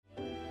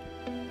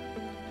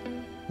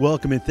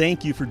Welcome and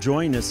thank you for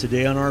joining us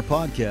today on our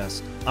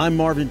podcast. I'm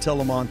Marvin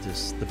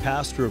Telemontis, the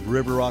pastor of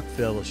River Rock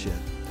Fellowship.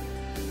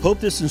 Hope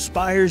this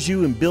inspires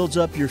you and builds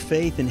up your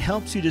faith and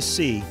helps you to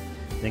see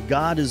that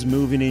God is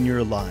moving in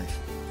your life.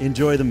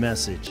 Enjoy the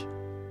message.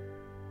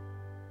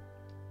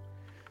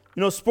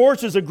 You know,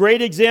 sports is a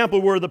great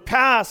example where the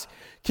past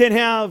can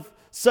have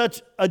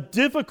such a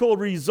difficult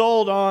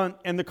result on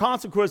and the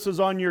consequences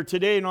on your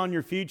today and on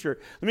your future.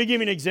 Let me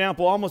give you an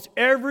example. Almost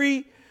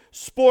every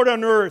sport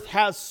on earth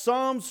has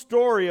some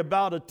story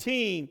about a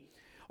team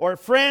or a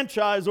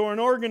franchise or an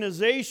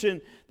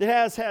organization that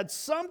has had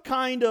some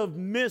kind of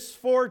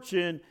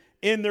misfortune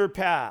in their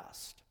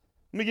past.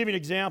 Let me give you an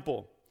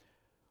example.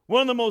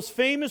 One of the most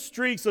famous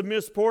streaks of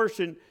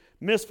misfortune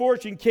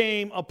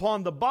came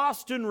upon the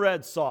Boston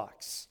Red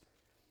Sox.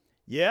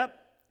 Yep,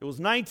 it was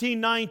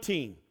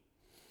 1919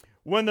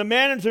 when the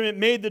management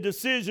made the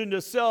decision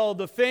to sell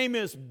the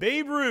famous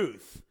Babe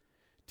Ruth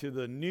to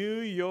the New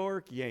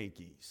York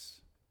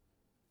Yankees.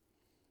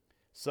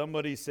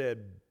 Somebody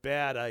said,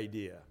 bad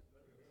idea.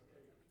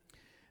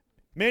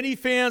 Many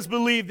fans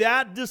believe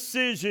that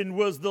decision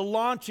was the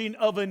launching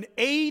of an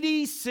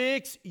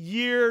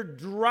 86-year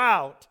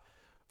drought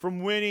from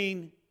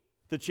winning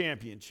the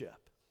championship.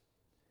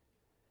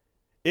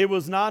 It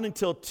was not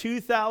until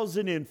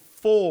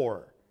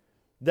 2004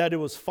 that it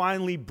was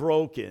finally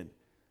broken,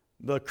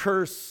 the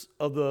curse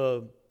of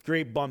the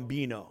great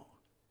Bambino.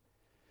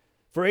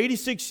 For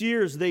 86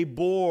 years, they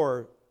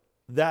bore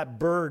that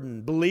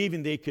burden,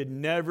 believing they could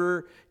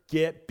never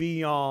get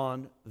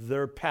beyond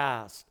their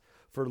past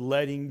for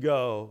letting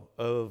go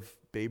of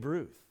Babe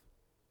Ruth.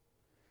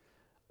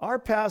 Our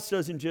past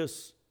doesn't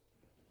just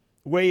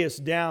weigh us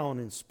down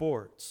in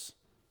sports.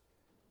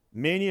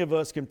 Many of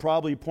us can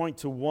probably point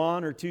to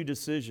one or two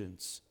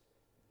decisions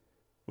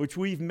which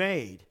we've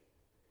made,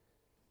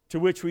 to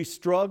which we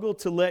struggle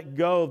to let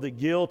go of the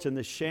guilt and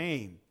the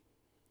shame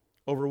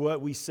over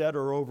what we said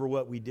or over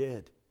what we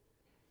did.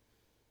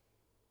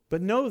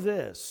 But know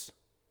this,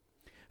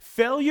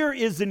 failure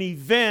is an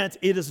event,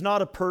 it is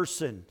not a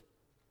person.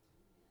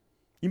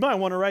 You might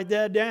want to write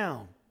that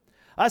down.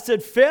 I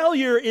said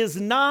failure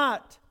is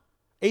not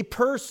a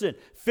person.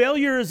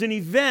 Failure is an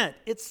event,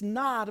 it's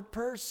not a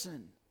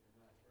person.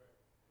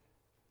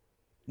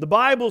 The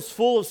Bible's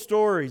full of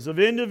stories of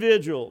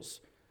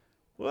individuals,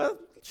 well,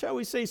 shall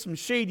we say some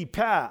shady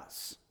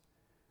pasts.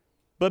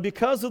 But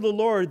because of the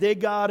Lord, they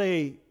got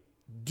a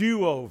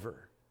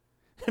do-over.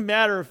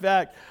 Matter of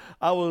fact,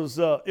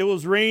 it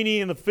was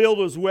rainy and the field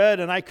was wet,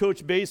 and I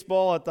coached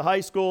baseball at the high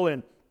school,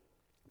 and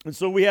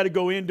so we had to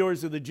go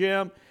indoors to the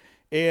gym,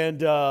 and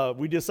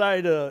we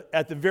decided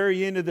at the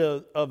very end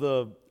of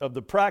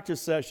the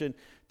practice session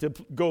to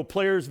go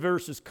players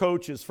versus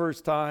coaches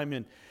first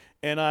time,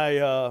 and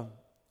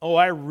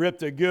I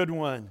ripped a good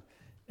one,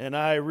 and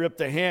I ripped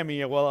a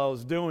hammy while I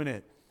was doing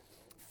it.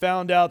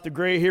 Found out the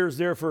gray hair's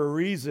there for a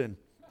reason.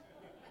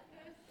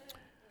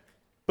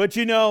 But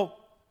you know,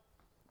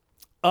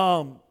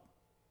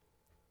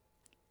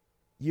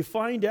 you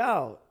find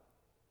out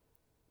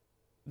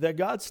that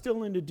God's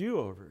still into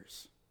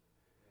do-overs.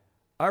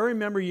 I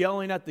remember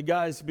yelling at the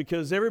guys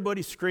because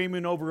everybody's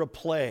screaming over a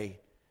play.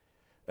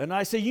 And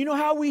I say, you know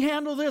how we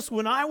handle this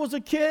when I was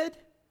a kid?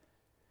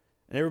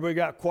 And everybody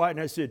got quiet and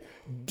I said,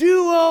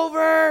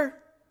 do-over!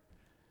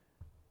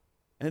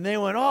 And they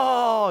went,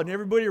 oh, and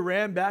everybody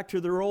ran back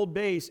to their old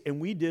base and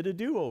we did a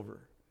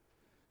do-over.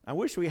 I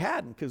wish we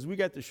hadn't because we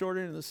got the short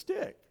end of the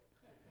stick.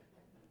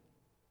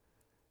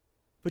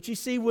 But you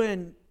see,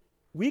 when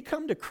we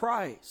come to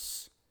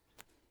Christ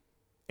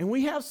and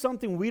we have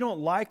something we don't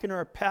like in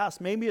our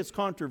past, maybe it's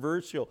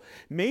controversial,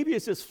 maybe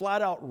it's just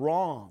flat out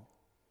wrong,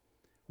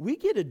 we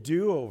get a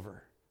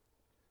do-over.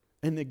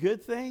 And the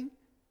good thing,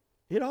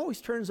 it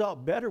always turns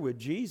out better with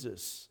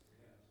Jesus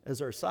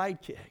as our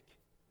sidekick,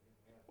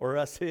 or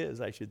us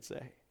his, I should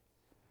say.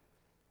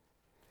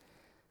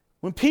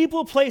 When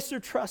people place their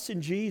trust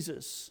in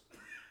Jesus,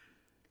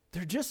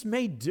 they're just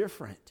made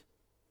different.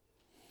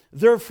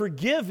 They're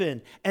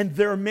forgiven and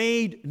they're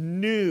made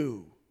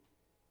new.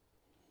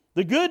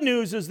 The good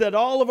news is that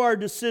all of our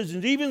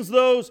decisions, even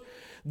those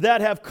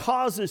that have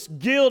caused us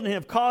guilt and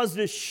have caused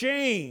us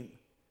shame,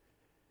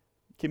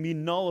 can be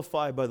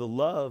nullified by the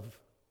love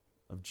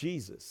of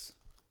Jesus.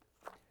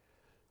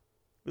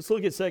 Let's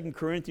look at 2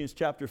 Corinthians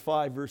chapter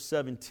 5, verse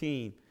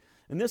 17.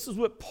 And this is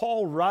what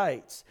Paul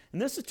writes.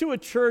 And this is to a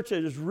church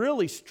that is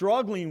really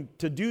struggling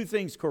to do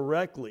things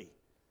correctly.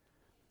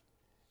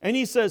 And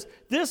he says,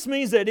 this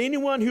means that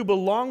anyone who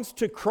belongs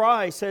to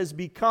Christ has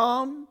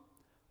become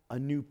a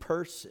new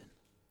person.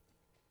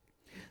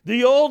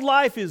 The old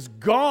life is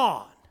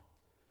gone,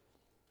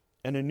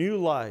 and a new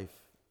life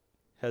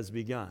has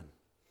begun.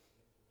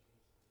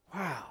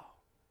 Wow.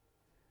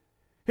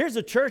 Here's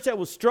a church that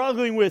was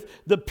struggling with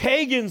the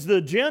pagans,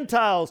 the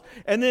Gentiles,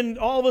 and then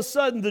all of a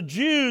sudden the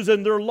Jews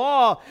and their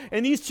law,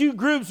 and these two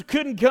groups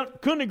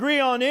couldn't agree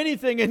on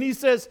anything. And he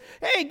says,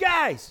 hey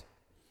guys,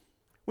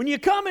 when you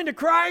come into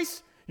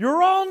Christ,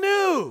 you're all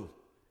new.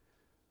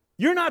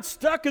 You're not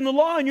stuck in the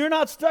law and you're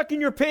not stuck in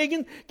your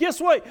pagan.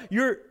 Guess what?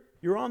 You're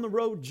you're on the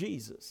road to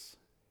Jesus.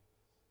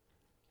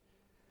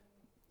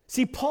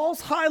 See,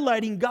 Paul's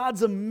highlighting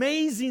God's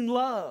amazing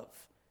love.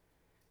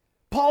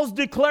 Paul's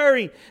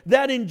declaring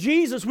that in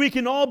Jesus we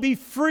can all be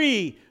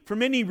free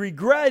from any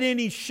regret,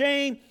 any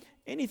shame,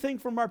 anything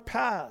from our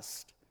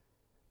past.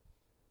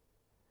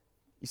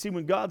 You see,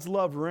 when God's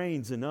love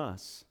reigns in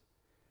us,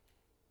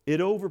 it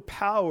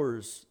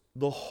overpowers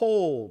the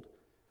hold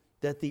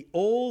that the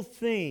old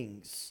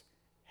things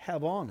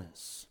have on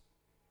us.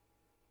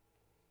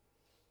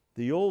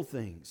 The old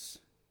things.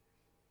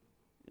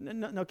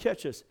 Now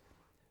catch this.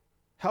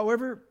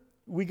 However,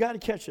 we got to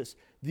catch this.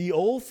 The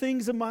old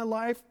things in my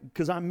life,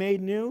 because I'm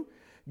made new,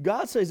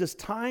 God says it's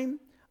time.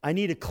 I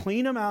need to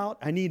clean them out.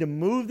 I need to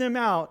move them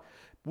out.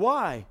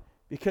 Why?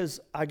 Because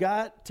I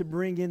got to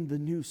bring in the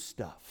new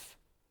stuff.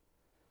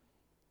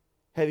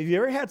 Have you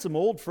ever had some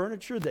old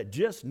furniture that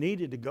just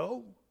needed to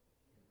go?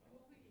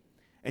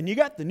 And you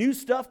got the new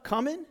stuff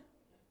coming?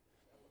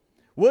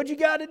 What you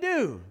got to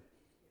do?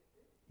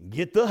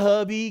 Get the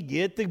hubby,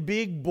 get the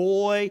big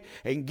boy,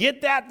 and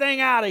get that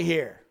thing out of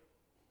here.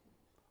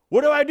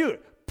 What do?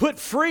 Put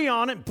free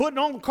on it and put it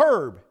on the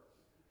curb.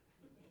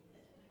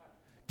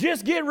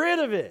 Just get rid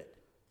of it.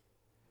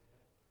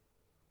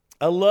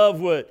 I love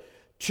what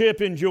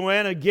Chip and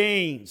Joanna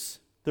Gaines,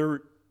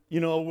 would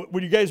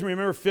you guys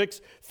remember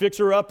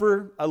Fixer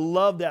Upper? I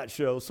love that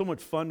show. So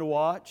much fun to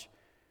watch.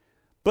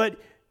 But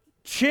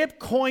Chip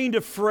coined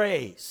a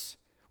phrase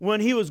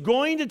when he was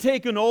going to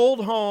take an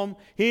old home,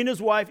 he and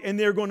his wife, and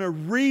they're going to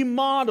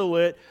remodel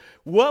it.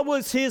 What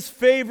was his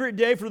favorite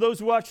day for those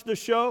who watch the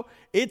show?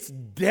 It's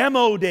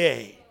demo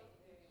day.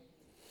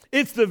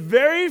 It's the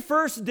very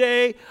first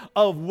day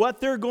of what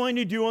they're going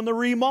to do on the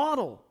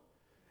remodel.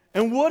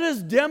 And what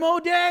is demo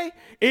day?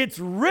 It's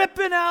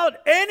ripping out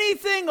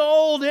anything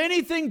old,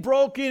 anything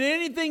broken,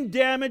 anything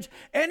damaged,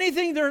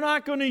 anything they're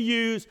not going to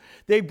use.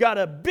 They've got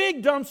a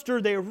big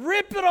dumpster. They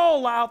rip it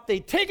all out. They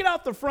take it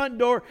out the front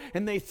door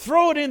and they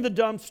throw it in the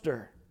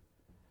dumpster.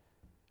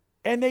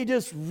 And they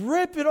just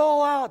rip it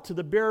all out to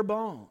the bare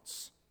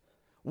bones.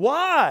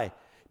 Why?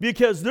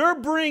 Because they're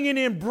bringing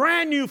in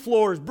brand new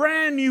floors,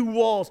 brand new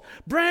walls,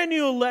 brand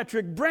new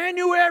electric, brand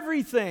new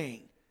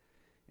everything.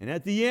 And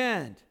at the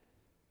end,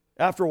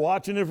 after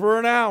watching it for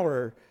an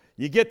hour,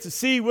 you get to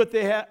see what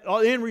they have,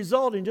 the end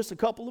result in just a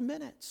couple of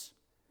minutes.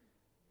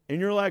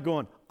 And you're like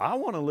going, I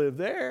want to live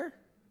there.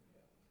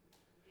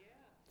 Yeah.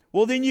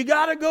 Well, then you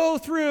got to go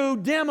through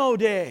demo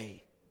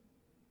day.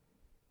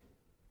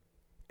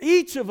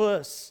 Each of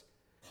us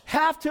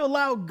have to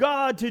allow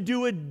God to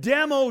do a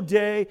demo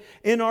day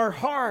in our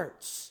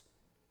hearts.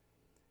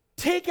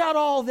 Take out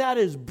all that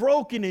is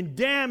broken and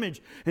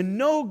damaged and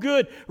no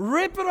good.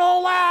 Rip it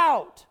all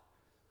out.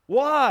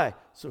 Why?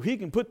 So He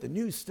can put the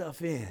new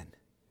stuff in.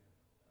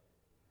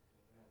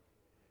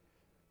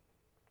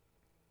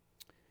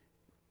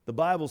 The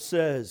Bible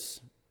says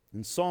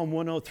in Psalm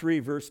 103,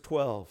 verse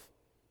 12,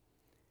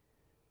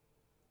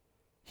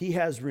 He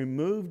has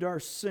removed our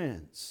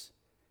sins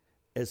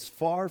as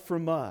far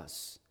from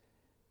us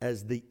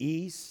as the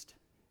east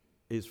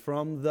is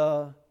from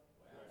the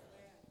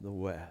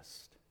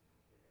west.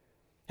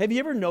 Have you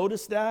ever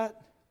noticed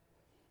that?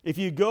 If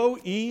you go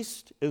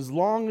east as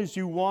long as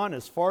you want,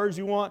 as far as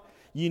you want,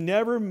 you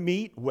never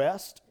meet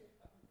west.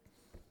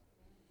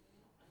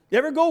 You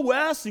ever go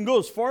west and go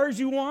as far as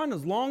you want,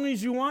 as long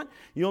as you want,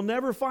 you'll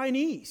never find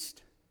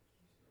east.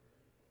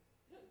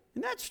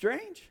 Isn't that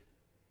strange?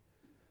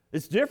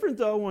 It's different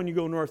though when you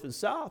go north and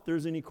south.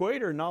 There's an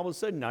equator and all of a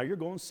sudden now you're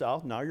going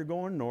south, now you're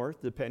going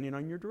north, depending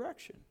on your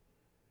direction.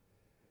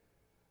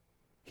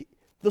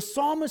 The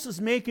psalmist is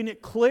making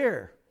it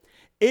clear.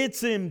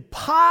 It's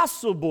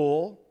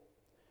impossible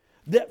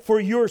that for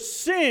your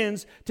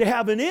sins to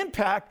have an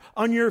impact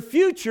on your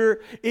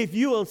future if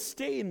you will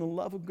stay in the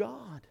love of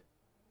God.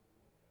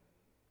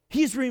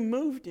 He's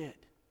removed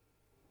it.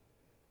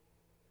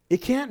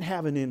 It can't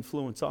have an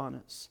influence on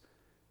us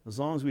as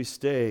long as we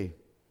stay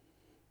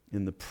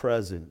in the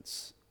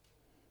presence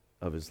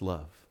of His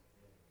love.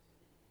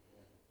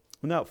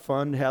 Isn't that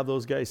fun to have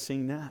those guys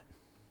sing that?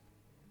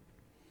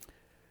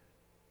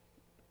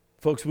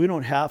 Folks, we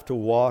don't have to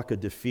walk a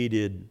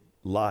defeated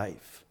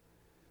life,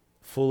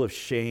 full of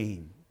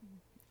shame,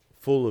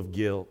 full of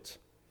guilt.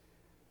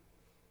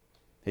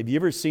 Have you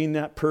ever seen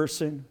that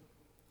person?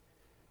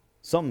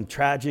 Something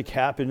tragic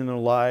happened in their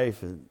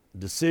life, and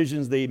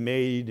decisions they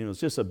made, and it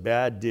was just a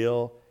bad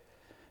deal,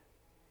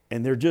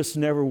 and they just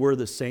never were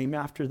the same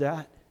after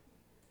that.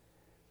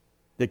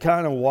 They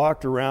kind of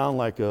walked around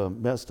like a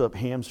messed up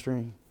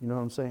hamstring, you know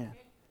what I'm saying?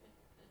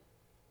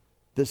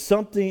 There's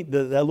something,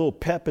 that little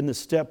pep in the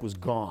step was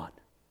gone.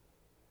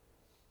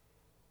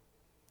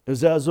 It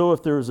was as though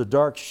if there was a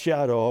dark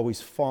shadow always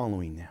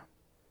following them.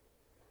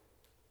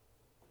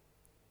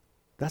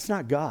 That's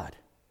not God.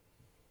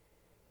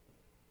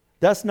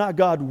 That's not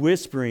God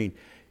whispering,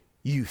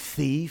 you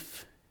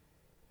thief,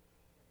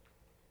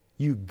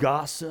 you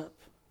gossip,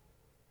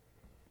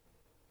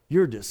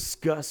 you're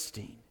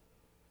disgusting.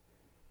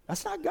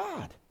 That's not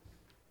God.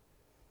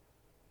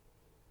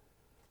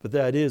 But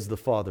that is the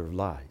father of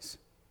lies.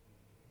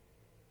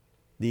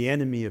 the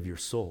enemy of your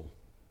soul.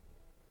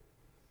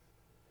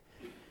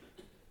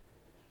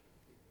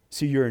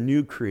 See, you're a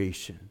new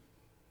creation,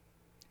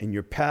 and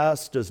your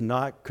past does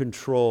not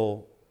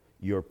control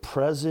your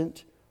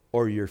present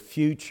or your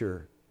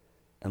future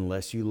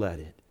unless you let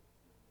it.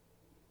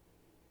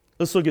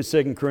 Let's look at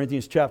 2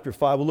 Corinthians chapter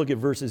 5. We'll look at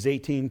verses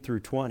 18 through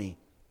 20.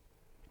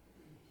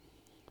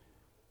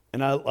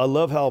 And I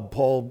love how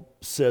Paul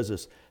says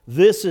this.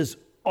 This is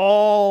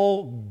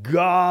all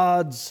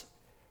God's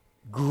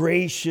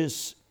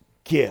gracious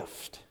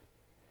gift.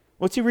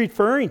 What's he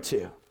referring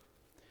to?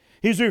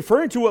 He's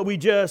referring to what we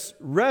just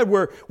read,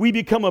 where we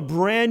become a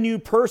brand new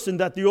person,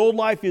 that the old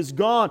life is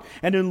gone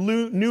and a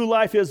new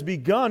life has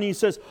begun. He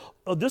says,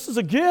 oh, this is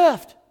a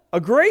gift, a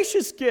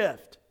gracious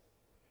gift.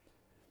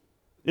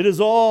 It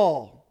is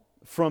all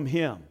from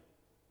Him.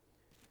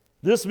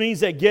 This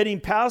means that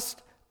getting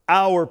past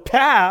our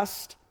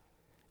past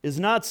is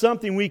not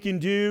something we can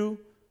do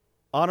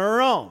on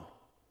our own.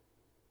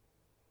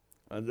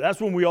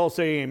 That's when we all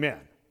say amen.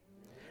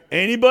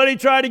 Anybody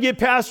try to get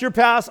past your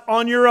past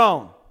on your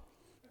own,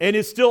 and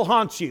it still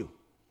haunts you?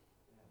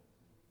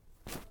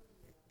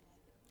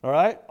 All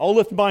right? I'll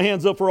lift my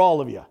hands up for all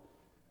of you.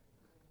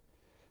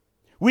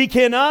 We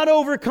cannot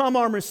overcome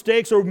our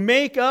mistakes or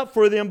make up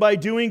for them by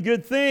doing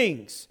good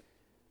things.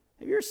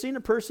 Have you ever seen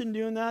a person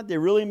doing that? They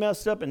really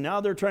messed up, and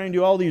now they're trying to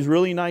do all these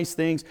really nice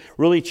things,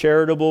 really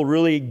charitable,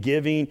 really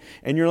giving,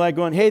 and you're like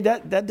going, hey,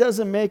 that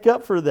doesn't make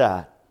up for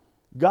that.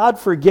 God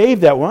forgave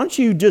that. Why don't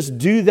you just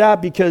do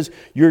that because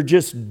you're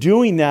just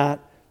doing that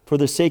for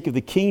the sake of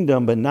the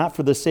kingdom, but not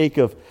for the sake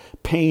of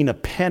paying a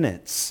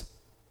penance?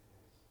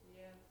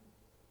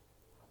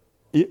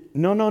 Yeah.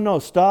 No.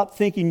 Stop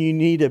thinking you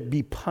need to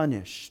be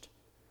punished.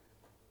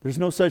 There's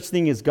no such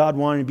thing as God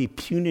wanting to be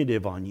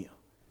punitive on you.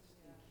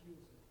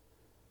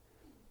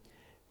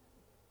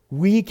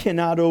 We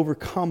cannot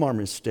overcome our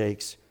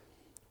mistakes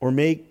or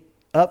make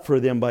up for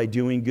them by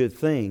doing good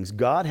things.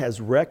 God has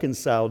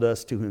reconciled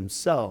us to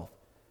Himself,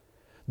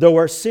 though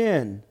our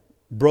sin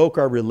broke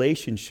our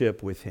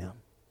relationship with Him.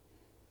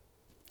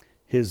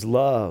 His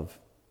love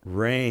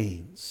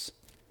reigns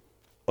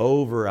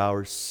over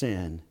our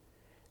sin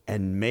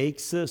and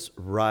makes us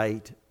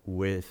right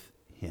with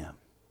Him.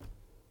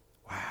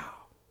 Wow.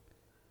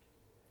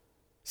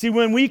 See,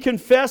 when we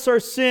confess our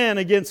sin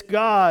against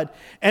God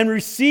and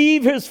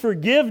receive His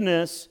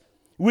forgiveness,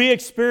 we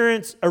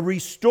experience a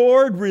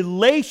restored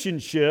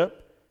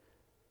relationship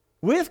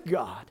with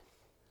God.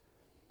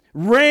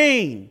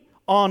 Reign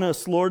on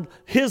us, Lord.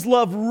 His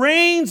love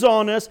reigns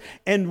on us,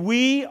 and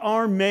we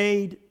are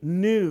made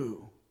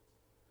new.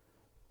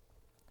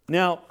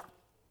 Now,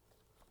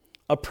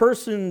 a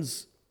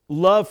person's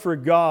love for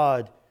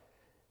God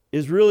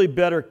is really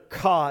better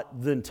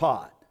caught than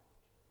taught.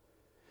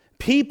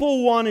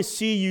 People want to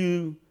see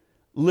you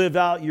live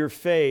out your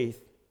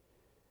faith,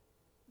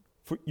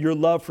 your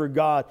love for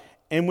God.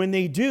 And when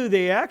they do,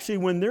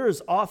 when there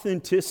is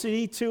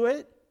authenticity to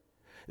it,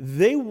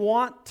 they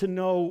want to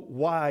know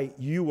why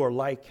you are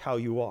like how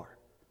you are.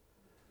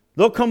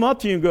 They'll come up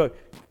to you and go,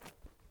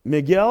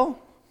 Miguel,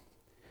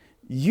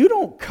 you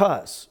don't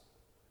cuss.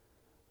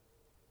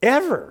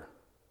 Ever.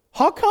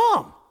 How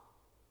come?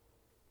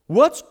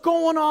 What's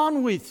going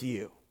on with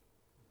you?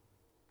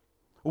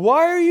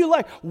 Why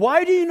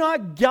do you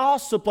not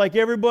gossip like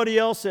everybody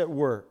else at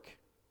work?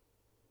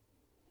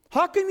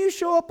 How come you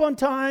show up on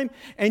time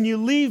and you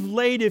leave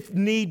late if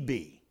need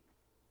be?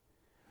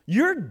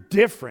 You're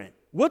different.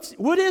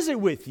 What is it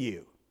with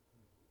you?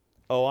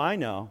 Oh, I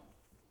know.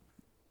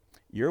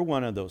 You're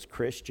one of those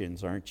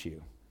Christians, aren't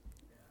you?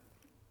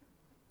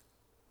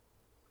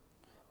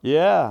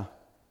 Yeah,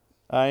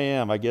 I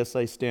am. I guess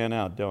I stand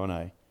out, don't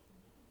I?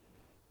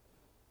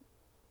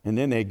 And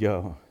then they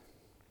go,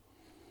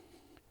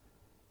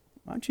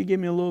 why don't you give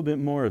me a little bit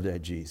more of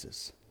that,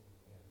 Jesus?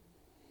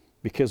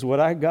 Because what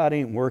I got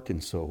ain't working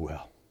so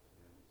well.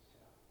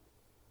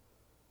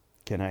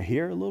 Can I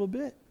hear a little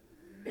bit?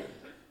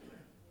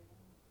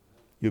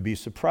 You'll be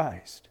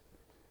surprised.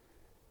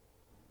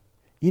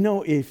 You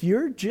know, if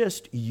you're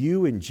just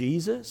you and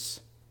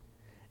Jesus,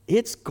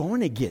 it's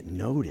going to get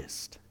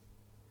noticed.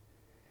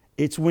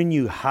 It's when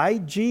you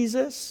hide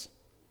Jesus,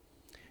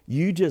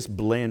 you just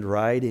blend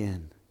right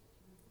in.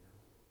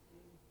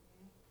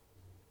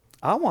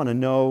 I want to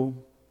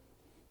know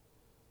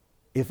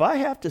if I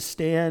have to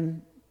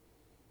stand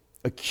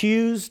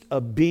accused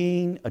of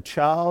being a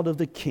child of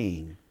the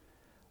King,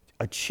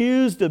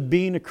 accused of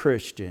being a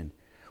Christian,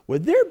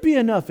 would there be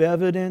enough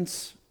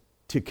evidence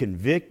to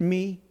convict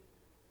me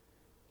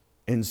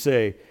and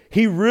say,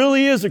 he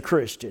really is a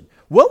Christian?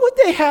 What would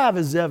they have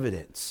as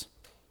evidence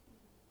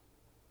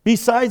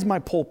besides my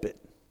pulpit?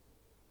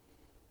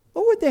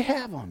 What would they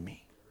have on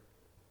me?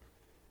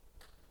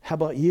 How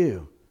about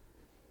you?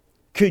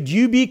 Could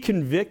you be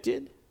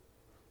convicted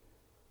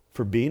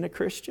for being a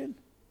Christian?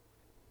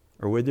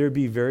 Or would there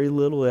be very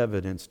little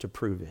evidence to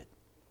prove it?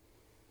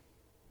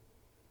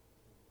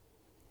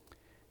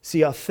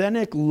 See,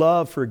 authentic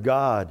love for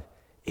God,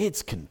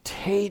 it's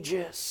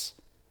contagious.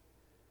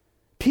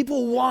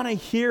 People want to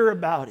hear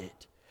about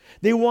it.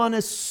 They want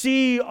to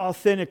see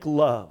authentic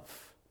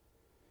love.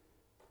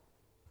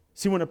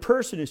 See, when a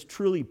person is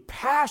truly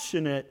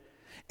passionate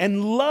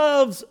and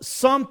loves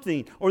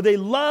something, or they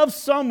love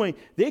someone,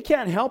 they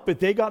can't help it.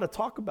 They got to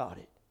talk about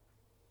it.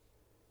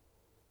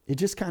 It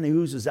just kind of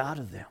oozes out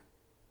of them.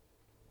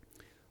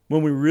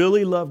 When we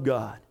really love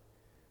God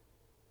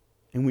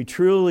and we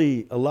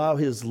truly allow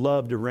His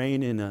love to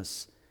reign in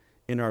us,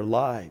 in our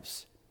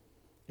lives,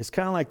 it's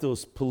kind of like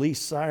those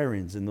police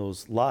sirens and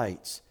those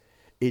lights.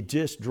 It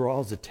just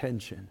draws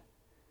attention.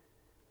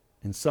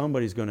 And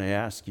somebody's going to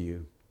ask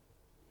you,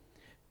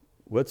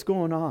 what's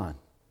going on?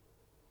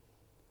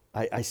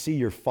 I see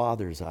your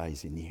Father's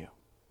eyes in you.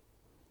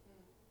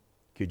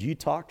 Could you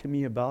talk to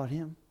me about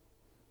Him?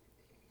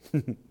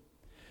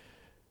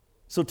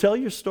 So tell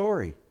your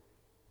story.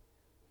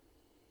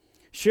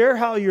 Share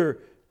how your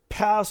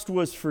past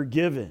was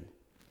forgiven.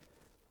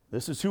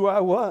 This is who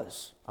I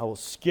was. I was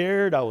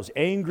scared. I was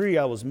angry.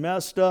 I was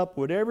messed up.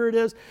 Whatever it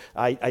is.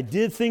 I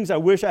did things I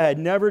wish I had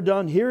never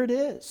done. Here it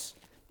is.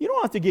 You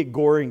don't have to get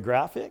gory and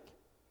graphic.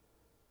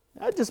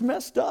 I just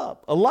messed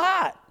up a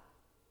lot.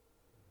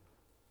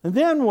 And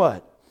then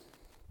what?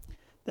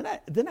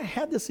 Then I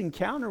had this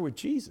encounter with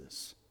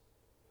Jesus.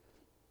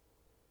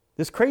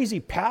 This crazy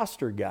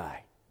pastor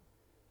guy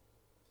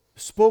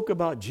spoke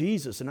about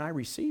Jesus and I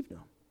received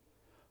Him.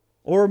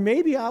 Or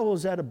maybe I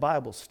was at a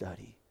Bible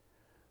study.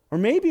 Or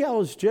maybe I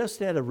was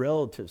just at a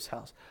relative's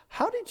house.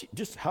 How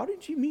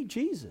did you meet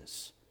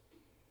Jesus?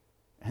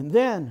 And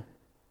then,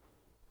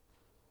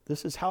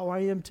 this is how I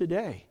am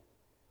today.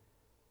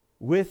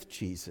 With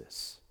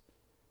Jesus.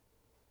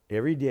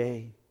 Every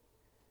day.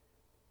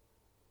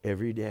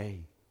 Every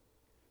day.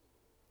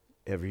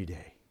 Every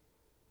day.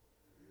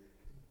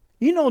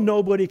 You know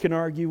nobody can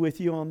argue with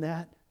you on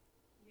that.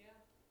 Yeah.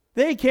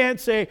 They can't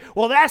say,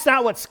 well, that's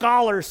not what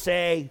scholars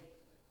say.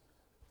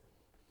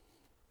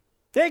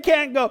 They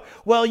can't go,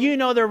 well, you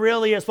know there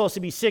really is supposed to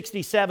be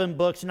 67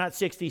 books, not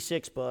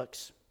 66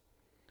 books.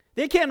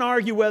 They can't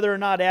argue whether or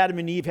not Adam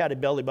and Eve had a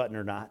belly button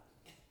or not.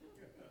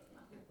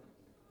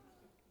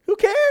 Who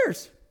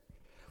cares?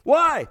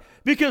 Why?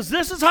 Because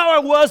this is how I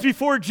was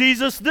before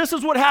Jesus. This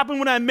is what happened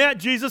when I met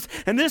Jesus.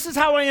 And this is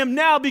how I am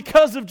now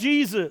because of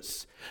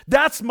Jesus.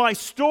 That's my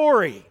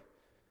story.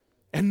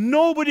 And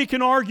nobody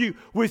can argue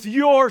with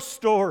your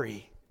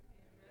story.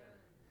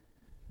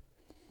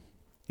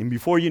 And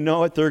before you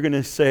know it, they're going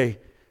to say,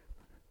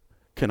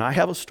 can I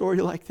have a story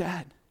like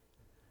that?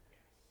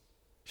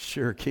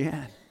 Sure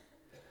can.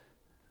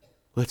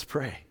 Let's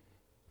pray.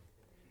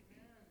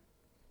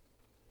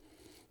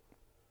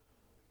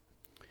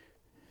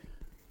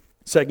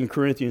 Second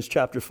Corinthians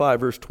chapter 5,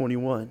 verse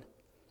 21.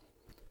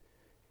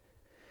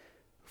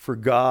 For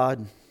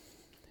God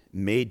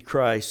made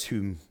Christ,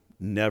 who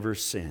never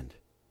sinned,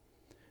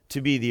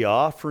 to be the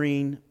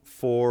offering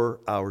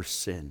for our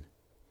sin,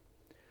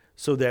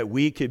 so that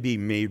we could be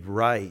made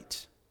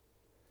right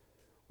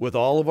with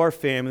all of our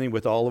family,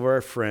 with all of our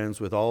friends,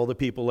 with all the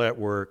people at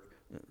work,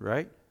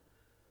 right?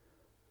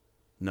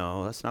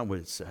 No, that's not what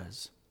it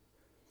says.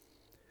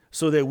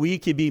 So that we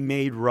could be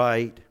made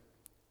right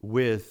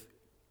with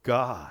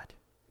God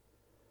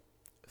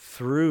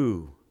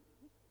through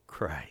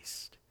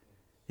Christ.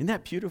 Isn't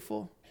that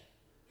beautiful?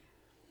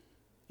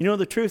 You know,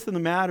 the truth of the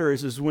matter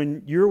is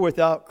when you're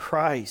without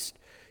Christ,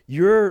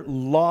 you're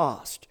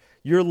lost.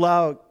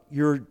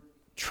 You're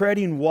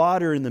treading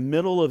water in the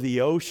middle of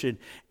the ocean,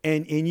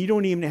 and you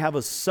don't even have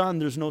a sun.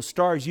 There's no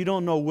stars. You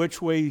don't know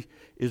which way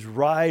is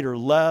right or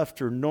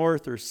left or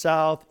north or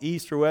south,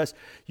 east or west.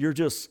 You're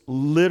just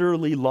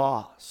literally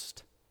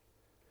lost.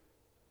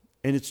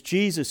 And it's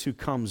Jesus who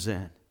comes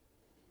in,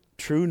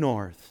 true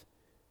north,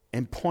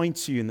 and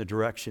points you in the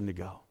direction to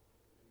go.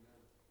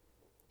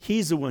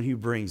 He's the one who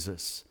brings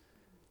us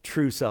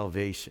true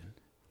salvation.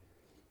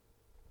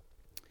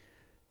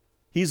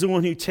 He's the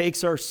one who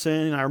takes our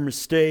sin, our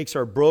mistakes,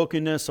 our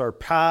brokenness, our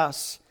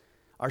past,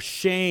 our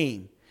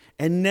shame,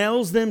 and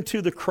nails them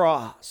to the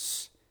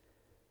cross.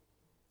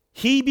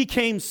 He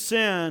became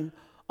sin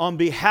on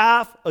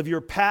behalf of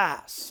your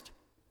past.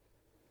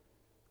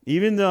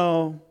 Even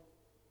though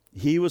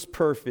He was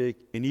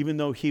perfect and even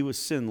though He was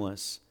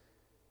sinless,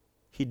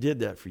 He did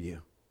that for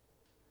you.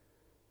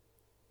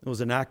 It was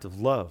an act of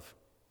love.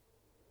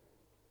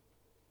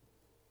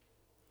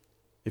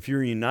 If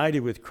you're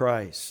united with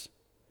Christ,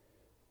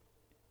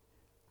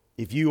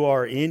 if you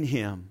are in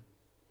Him,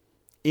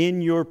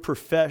 in your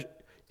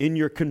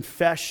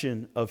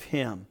confession of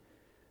Him,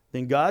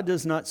 then God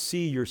does not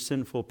see your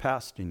sinful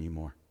past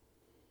anymore.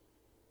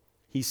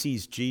 He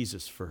sees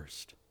Jesus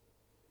first.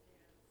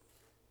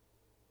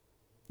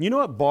 You know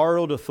what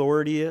borrowed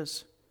authority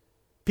is?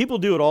 People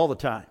do it all the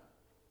time.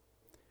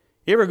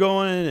 You ever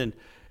go in and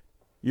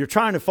you're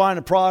trying to find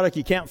a product,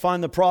 you can't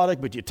find the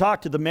product, but you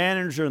talk to the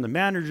manager and the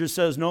manager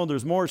says, no,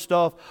 there's more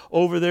stuff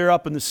over there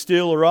up in the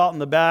still or out in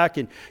the back.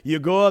 And you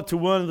go up to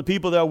one of the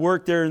people that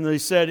work there and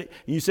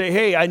you say,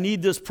 hey, I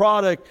need this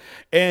product.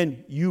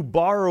 And you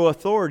borrow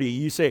authority.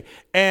 You say,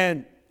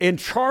 and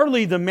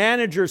Charlie, the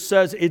manager,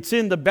 says it's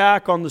in the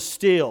back on the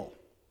still.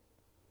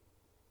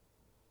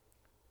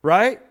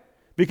 Right?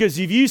 Because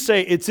if you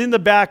say it's in the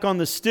back on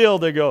the still,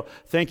 they go,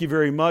 thank you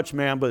very much,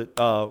 ma'am, but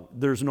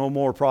there's no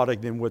more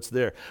product than what's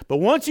there. But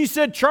once you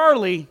said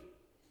Charlie,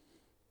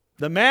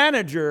 the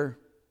manager,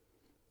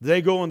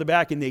 they go in the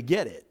back and they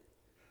get it.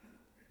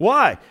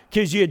 Why?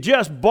 Because you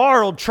just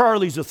borrowed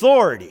Charlie's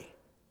authority.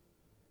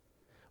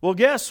 Well,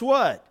 guess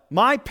what?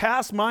 My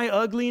past, my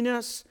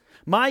ugliness,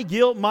 my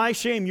guilt, my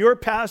shame, your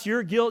past,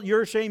 your guilt,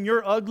 your shame,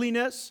 your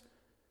ugliness.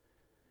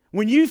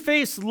 When you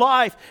face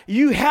life,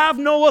 you have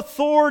no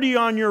authority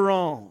on your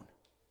own.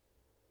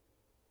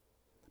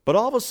 But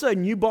all of a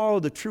sudden, you borrow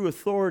the true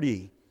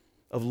authority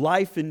of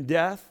life and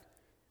death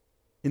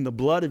in the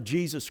blood of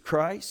Jesus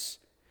Christ,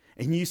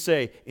 and you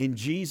say, in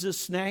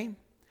Jesus' name,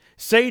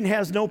 Satan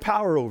has no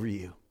power over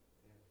you.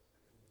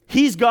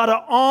 He's got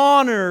to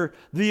honor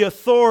the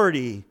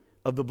authority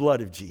of the blood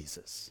of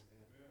Jesus.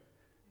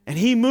 And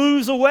he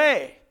moves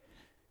away.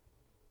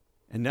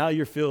 And now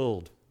you're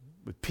filled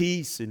with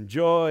peace and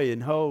joy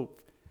and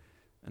hope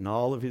and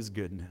all of his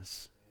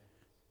goodness.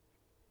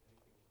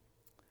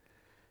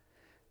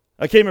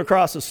 I came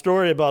across a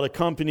story about a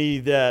company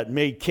that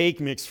made cake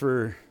mix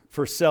for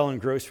sale in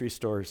grocery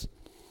stores.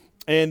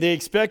 And they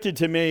expected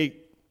to make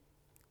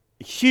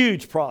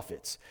huge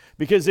profits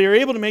because they were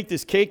able to make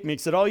this cake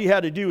mix that all you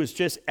had to do was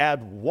just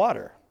add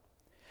water.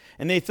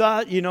 And they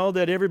thought,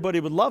 that everybody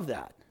would love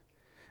that.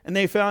 And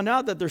they found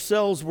out that their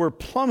sales were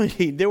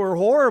plummeting. They were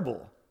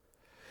horrible.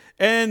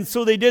 And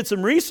so they did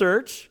some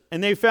research,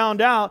 and they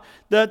found out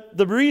that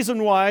the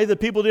reason why the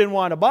people didn't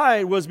want to buy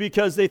it was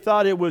because they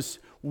thought it was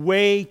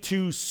way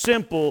too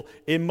simple.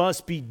 It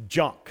must be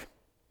junk.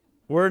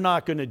 We're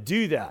not going to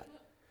do that.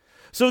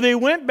 So they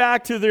went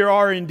back to their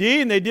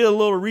R&D, and they did a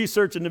little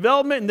research and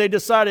development, and they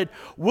decided,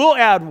 we'll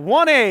add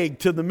 1 egg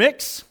to the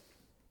mix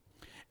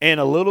and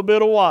a little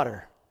bit of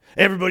water.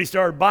 Everybody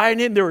started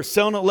buying it, and they were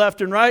selling it left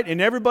and right, and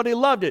everybody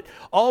loved it,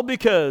 all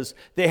because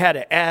they had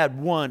to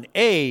add 1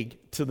 egg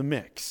to the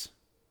mix.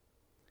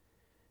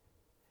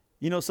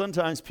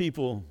 Sometimes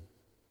people,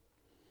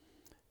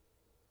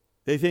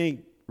 they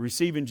think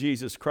receiving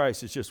Jesus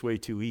Christ is just way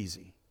too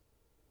easy.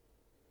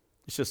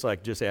 It's just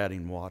like just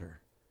adding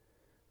water.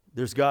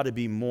 There's got to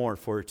be more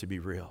for it to be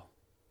real.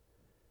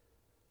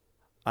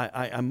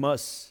 I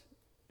must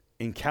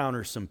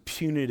encounter some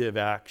punitive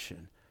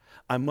action.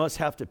 I must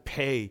have to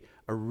pay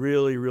a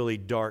really, really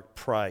dark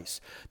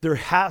price. There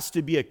has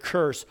to be a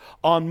curse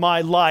on my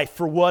life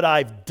for what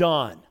I've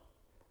done.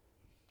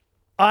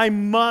 I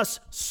must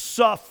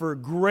suffer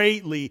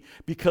greatly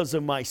because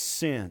of my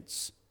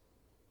sins.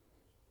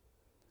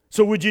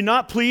 So would you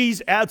not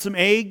please add some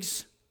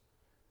eggs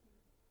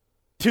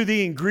to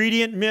the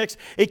ingredient mix?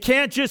 It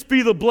can't just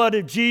be the blood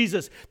of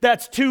Jesus.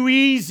 That's too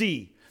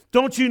easy.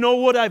 Don't you know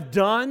what I've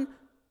done?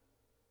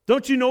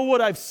 Don't you know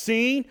what I've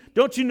seen?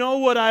 Don't you know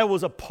what I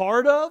was a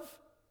part of?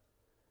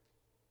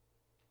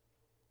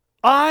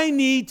 I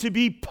need to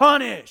be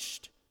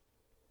punished.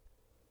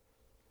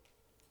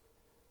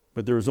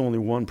 But there was only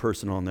one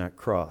person on that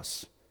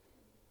cross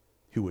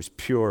who was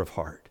pure of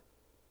heart.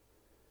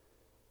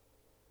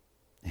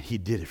 And he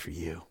did it for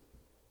you.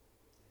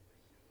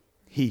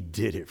 He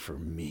did it for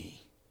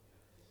me.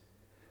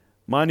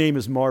 My name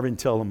is Marvin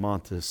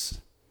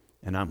Telemontes,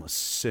 and I'm a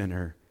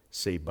sinner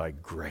saved by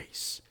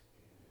grace.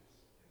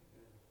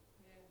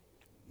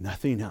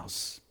 Nothing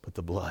else but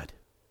the blood.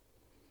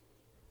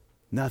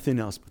 Nothing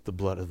else but the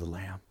blood of the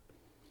Lamb.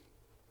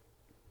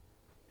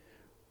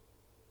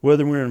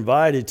 Whether we're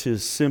invited to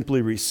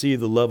simply receive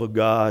the love of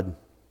God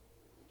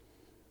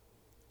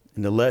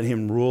and to let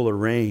him rule or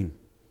reign,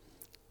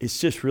 it's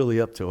just really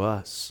up to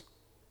us.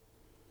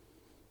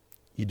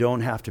 You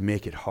don't have to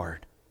make it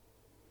hard.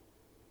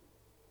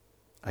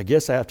 I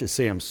guess I have to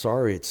say I'm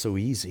sorry it's so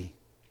easy.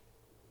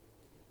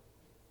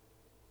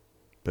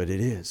 But it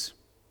is.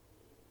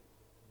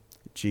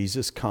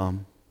 Jesus,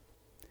 come,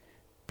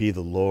 be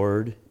the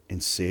Lord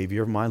and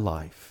Savior of my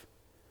life.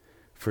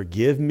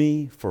 Forgive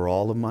me for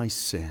all of my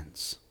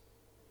sins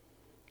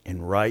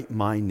and write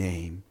my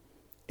name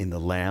in the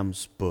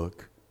Lamb's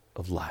book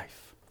of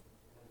life.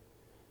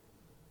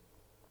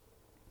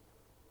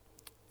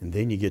 And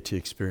then you get to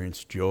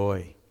experience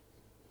joy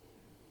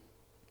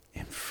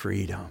and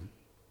freedom.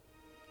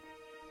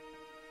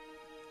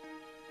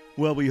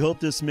 Well, we hope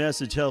this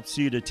message helps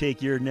you to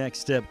take your next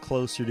step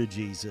closer to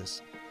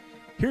Jesus.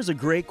 Here's a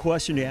great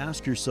question to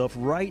ask yourself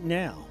right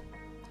now.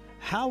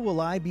 How will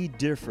I be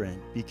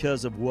different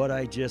because of what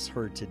I just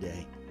heard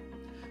today?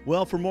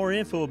 Well, for more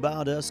info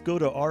about us, go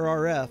to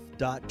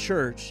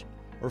rrf.church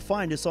or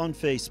find us on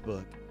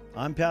Facebook.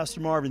 I'm Pastor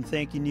Marvin,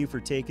 thanking you for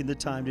taking the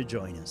time to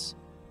join us.